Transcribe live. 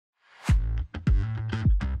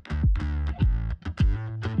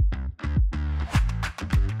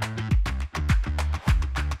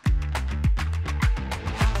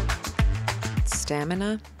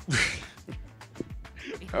stamina.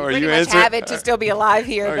 Are Pretty you much answering? have it to still be alive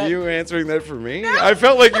here. Are but you answering that for me? I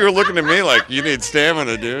felt like you were looking at me like you need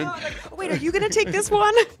stamina, dude. Oh, wait, are you gonna take this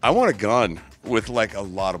one? I want a gun with like a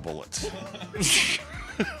lot of bullets.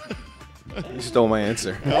 You stole my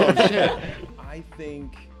answer. Oh shit! I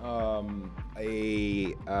think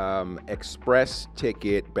a express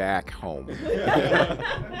ticket back home.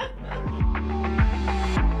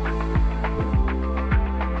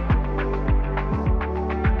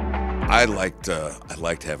 I liked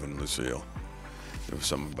having Lucille. There was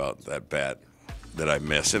something about that bat that I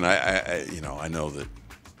miss, and I know that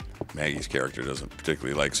Maggie's character doesn't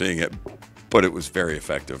particularly like seeing it, but it was very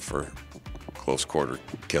effective for close quarter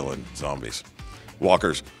killing zombies,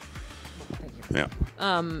 walkers. Yeah.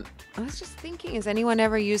 I was just thinking, has anyone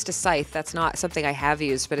ever used a scythe? That's not something I have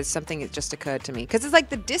used, but it's something that just occurred to me. Because it's like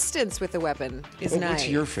the distance with the weapon is nice. What's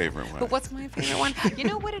your favorite one? But what's my favorite one? You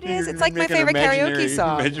know what it is? You're It's like my making favorite karaoke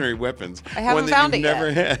song. Imaginary weapons. I haven't one that found you've it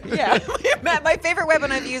never yet. had. Yeah, my favorite weapon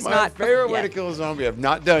I've used. My not favorite way yeah. to kill a zombie I've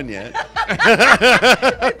not done yet.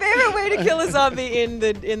 My favorite way to kill a zombie in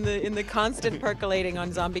the constant percolating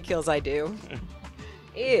on zombie kills I do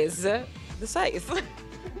is the scythe.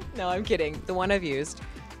 No, I'm kidding. The one I've used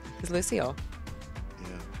is Lucille. Yeah.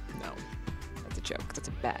 No, that's a joke. That's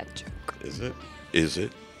a bad joke. Is it? Is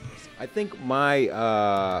it? I think my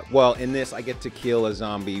well, in this I get to kill a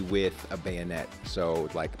zombie with a bayonet. So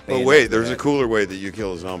like. Oh bayonet wait, to there's the a head. cooler way that you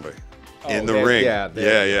kill a zombie. In the there- ring. yeah,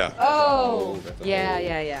 there- yeah. Oh, that's a yeah, whole-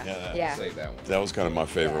 yeah. Save that one. That was kind of my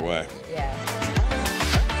favorite way. Yeah.